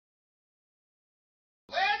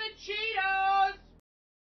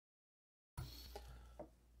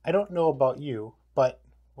I don't know about you, but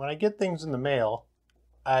when I get things in the mail,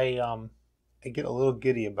 I get a little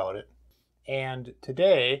giddy about it. And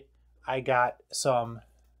today I got some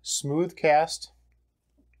smooth cast,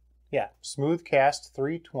 smooth cast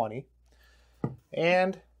 320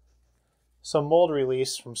 and some mold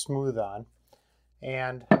release from Smooth On.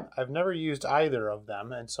 And I've never used either of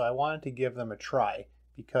them, and so I wanted to give them a try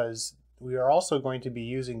because we are also going to be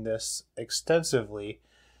using this extensively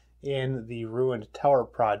in the ruined tower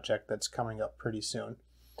project that's coming up pretty soon.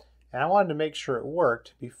 And I wanted to make sure it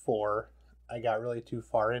worked before I got really too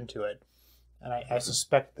far into it. And I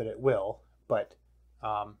suspect that it will, but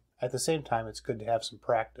at the same time, it's good to have some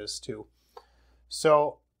practice too.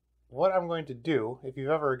 So what I'm going to do, if you've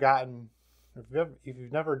never done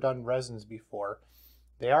resins before,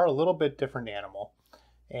 they are a little bit different animal.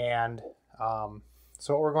 And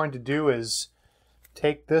so what we're going to do is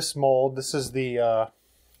take this mold. This is the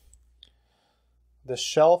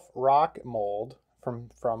shelf rock mold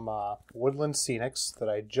from Woodland Scenics that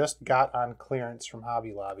I just got on clearance from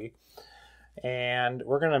Hobby Lobby. And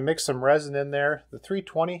we're going to mix some resin in there. The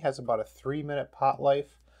 320 has about a 3-minute pot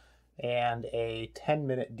life and a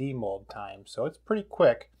 10-minute demold time, so it's pretty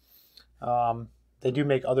quick. They do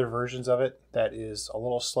make other versions of it that is a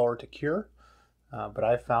little slower to cure, but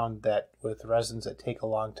I found that with resins that take a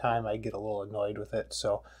long time, I get a little annoyed with it.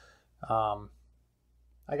 So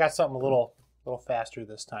I got something a little faster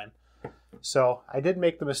this time. So I did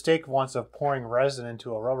make the mistake once of pouring resin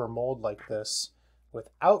into a rubber mold like this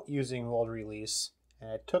without using mold release,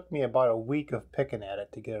 and it took me about a week of picking at it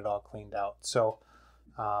to get it all cleaned out. So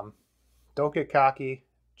don't get cocky,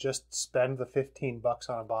 just spend the 15 bucks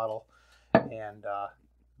on a bottle and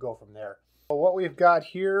go from there. So what we've got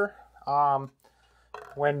here,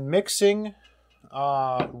 when mixing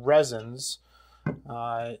resins,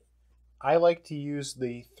 I like to use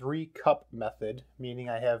the 3-cup method, meaning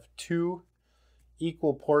I have 2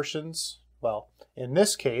 equal portions, well, in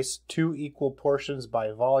this case, 2 equal portions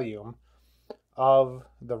by volume of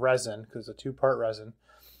the resin, because it's a 2-part resin,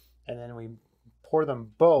 and then we pour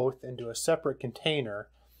them both into a separate container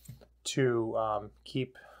to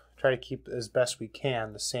try to keep as best we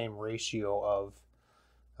can the same ratio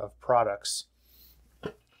of products.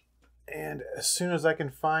 And as soon as I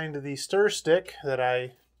can find the stir stick that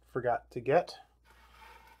I forgot to get,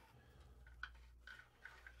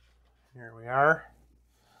 here we are.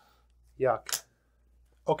 Yuck.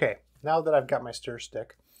 Okay, now that I've got my stir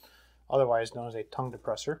stick, otherwise known as a tongue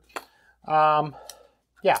depressor,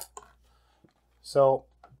 yeah. So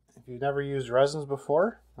if you've never used resins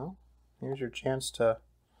before, well, here's your chance to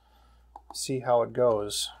see how it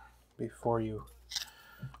goes before you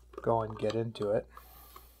go and get into it.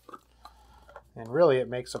 And really it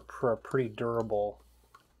makes a pretty durable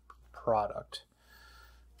product.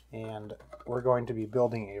 And we're going to be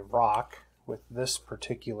building a rock with this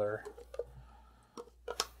particular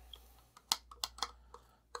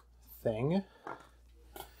thing.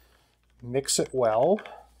 Mix it well.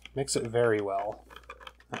 Mix it very well,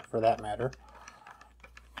 for that matter.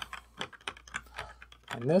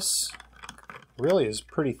 And this really is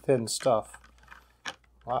pretty thin stuff.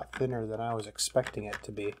 A lot thinner than I was expecting it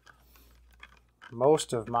to be.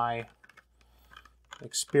 Most of my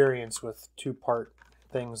experience with 2-part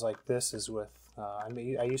things like this is with,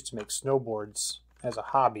 I used to make snowboards as a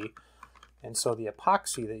hobby, and so the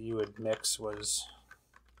epoxy that you would mix was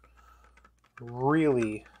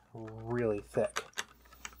really, really thick.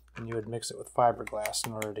 And you would mix it with fiberglass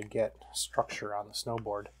in order to get structure on the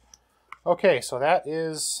snowboard. Okay, so that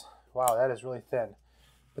is, wow, that is really thin.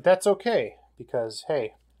 But that's okay, because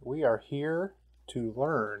hey, we are here to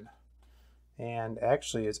learn. And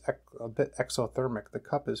actually it's a bit exothermic. The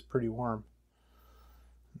cup is pretty warm.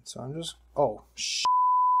 So I'm just, oh, shit.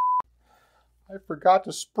 I forgot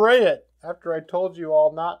to spray it after I told you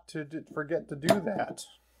all not to forget to do that.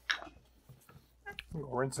 I'm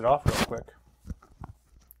gonna rinse it off real quick,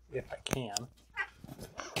 if I can.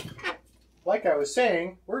 Like I was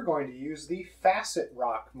saying, we're going to use the facet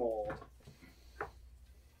rock mold.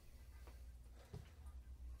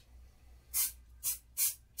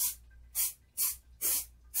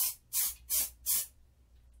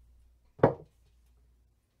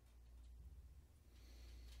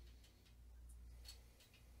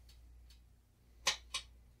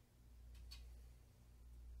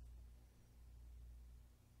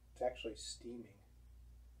 It's actually steaming.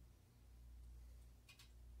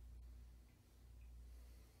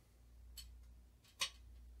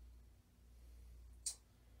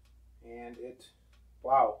 And it,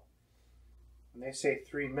 wow, when they say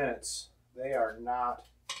 3 minutes, they are not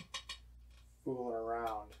fooling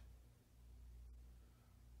around.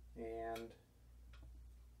 And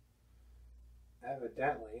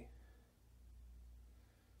evidently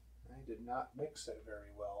I did not mix it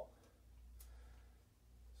very well.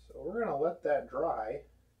 So we're going to let that dry,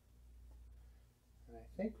 and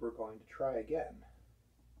I think we're going to try again.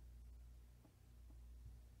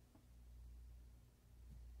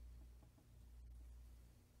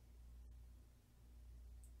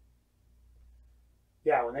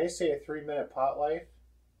 Yeah, when they say a 3-minute pot life,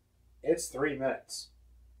 it's 3 minutes.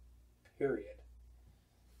 Period.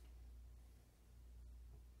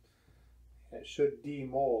 And it should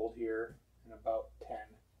demold here in about 10.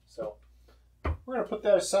 So we're going to put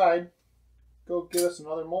that aside, go get us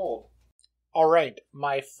another mold. All right,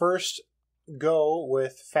 my first go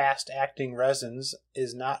with fast-acting resins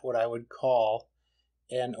is not what I would call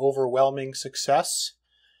an overwhelming success.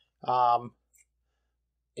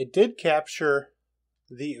 It did capture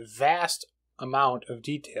the vast amount of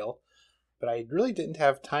detail, but I really didn't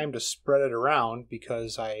have time to spread it around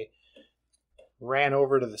because I ran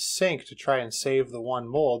over to the sink to try and save the one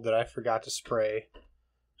mold that I forgot to spray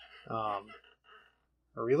a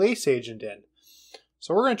release agent in.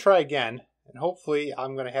 So we're going to try again, and hopefully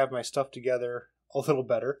I'm going to have my stuff together a little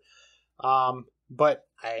better. But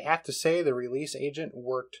I have to say the release agent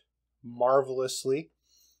worked marvelously.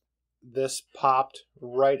 This popped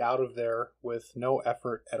right out of there with no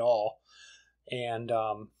effort at all. And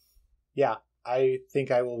yeah, I think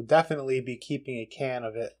I will definitely be keeping a can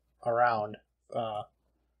of it around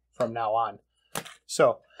from now on.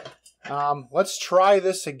 So let's try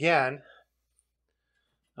this again.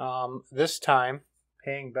 This time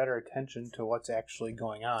paying better attention to what's actually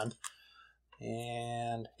going on.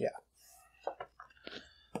 And yeah.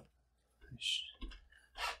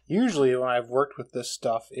 Usually when I've worked with this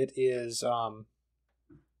stuff, it is about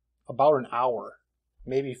an hour,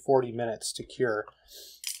 maybe 40 minutes to cure.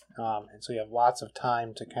 And so you have lots of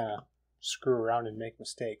time to kind of screw around and make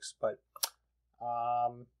mistakes. But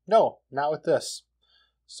no, not with this.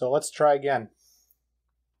 So let's try again.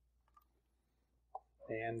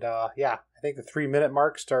 And yeah, I think the 3-minute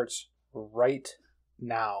mark starts right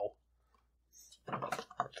now.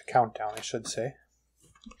 The countdown, I should say.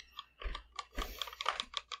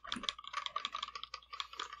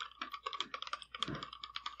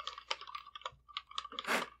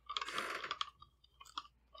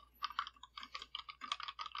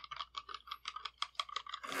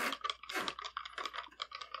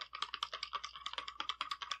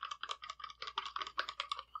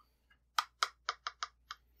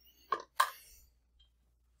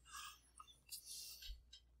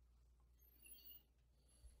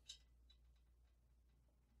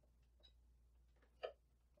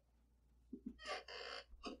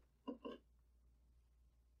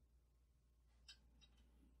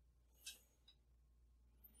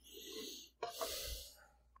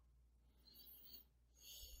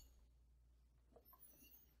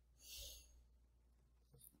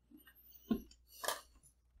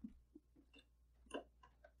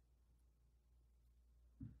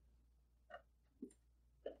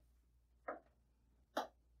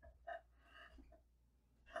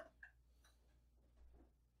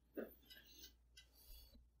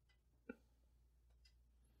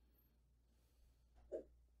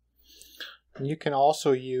 And you can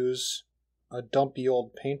also use a dumpy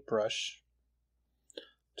old paintbrush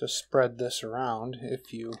to spread this around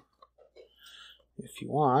if you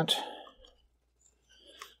want.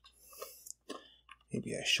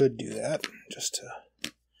 Maybe I should do that just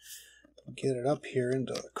to get it up here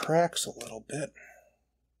into the cracks a little bit.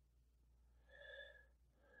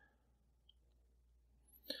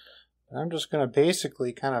 I'm just going to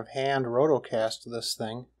basically kind of hand rotocast this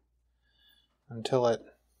thing until it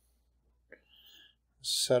is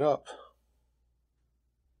set up.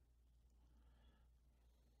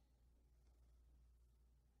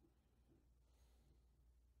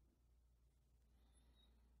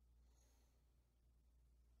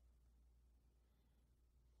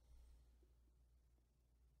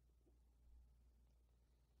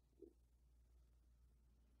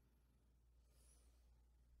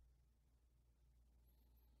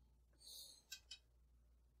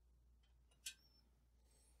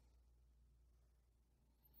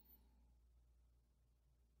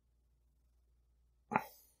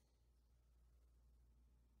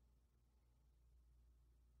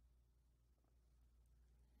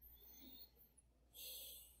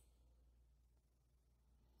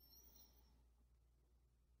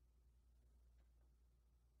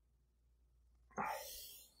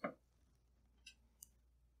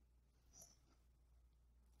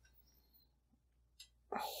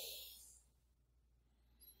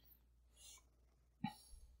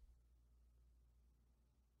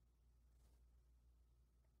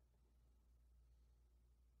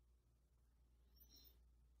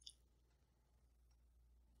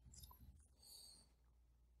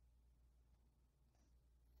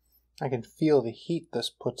 I can feel the heat this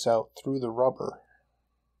puts out through the rubber.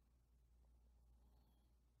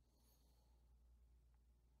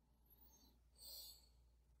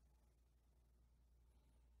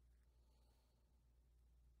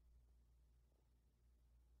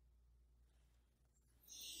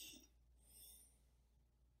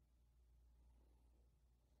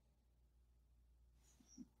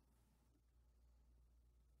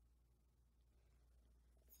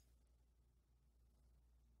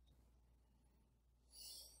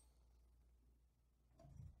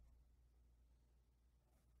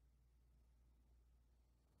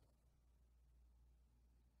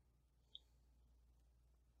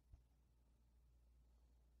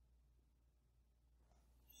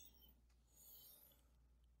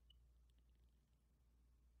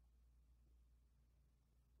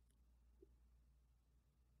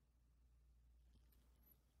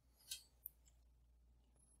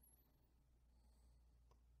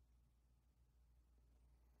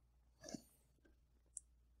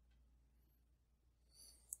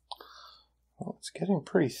 Well, it's getting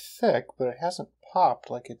pretty thick, but it hasn't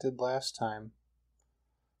popped like it did last time.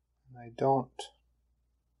 And I don't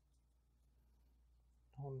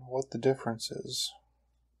know what the difference is.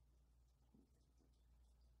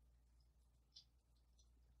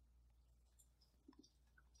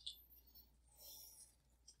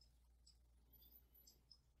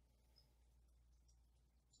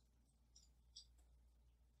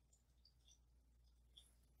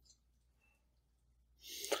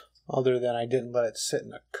 Other than I didn't let it sit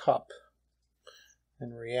in a cup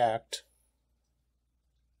and react.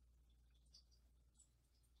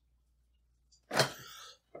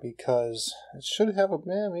 Because it should have a,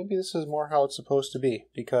 maybe this is more how it's supposed to be,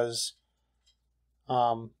 because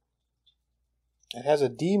it has a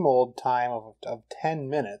demold time of 10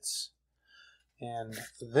 minutes, and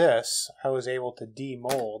this I was able to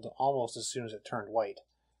demold almost as soon as it turned white.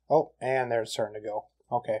 Oh, and there it's starting to go.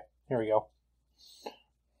 Okay, here we go.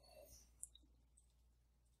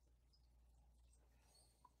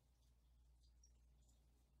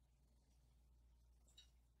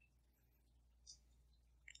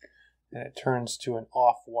 And it turns to an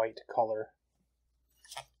off-white color.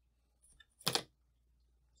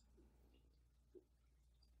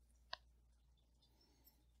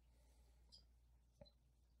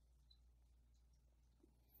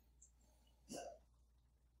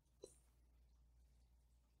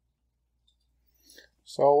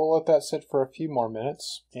 So we'll let that sit for a few more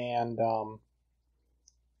minutes and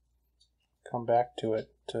come back to it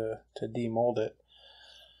to demold it.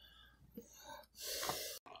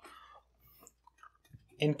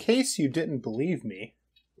 In case you didn't believe me,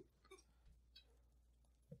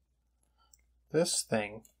 this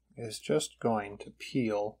thing is just going to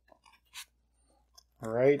peel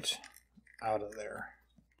right out of there.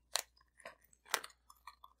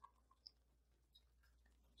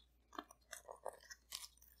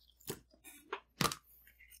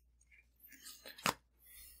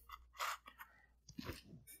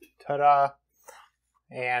 Ta-da!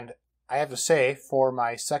 And I have to say, for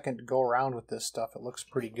my second go around with this stuff, it looks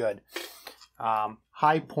pretty good.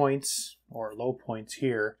 High points or low points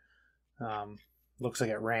here. Looks like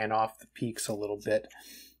it ran off the peaks a little bit.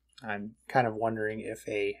 I'm kind of wondering if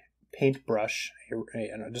a paintbrush,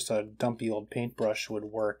 just a dumpy old paintbrush, would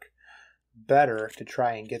work better to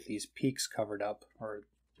try and get these peaks covered up, or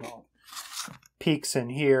peaks in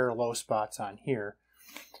here, low spots on here.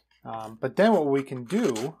 But then what we can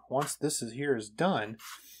do, once this is done,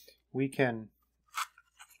 we can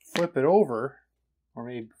flip it over, or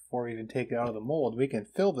maybe before we even take it out of the mold, we can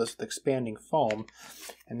fill this with expanding foam,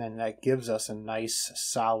 and then that gives us a nice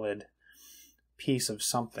solid piece of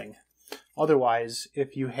something. Otherwise,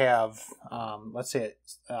 if you have, let's say,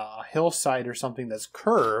 a hillside or something that's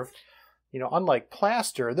curved, unlike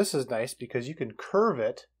plaster, this is nice because you can curve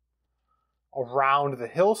it around the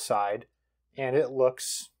hillside, and it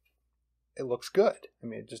looks good. I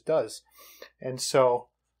mean, it just does. And so,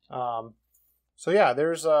 yeah,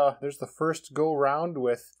 there's the first go round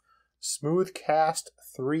with Smooth Cast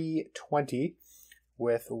 320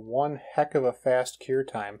 with one heck of a fast cure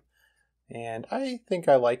time. And I think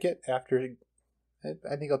I like it. I think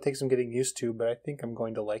it'll take some getting used to, but I think I'm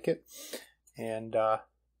going to like it. And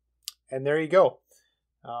there you go.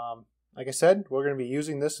 Like I said, we're going to be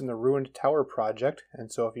using this in the Ruined Tower project.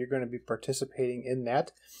 And so if you're going to be participating in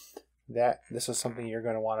that this is something you're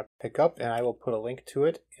going to want to pick up, and I will put a link to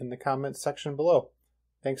it in the comments section below.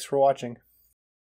 Thanks for watching.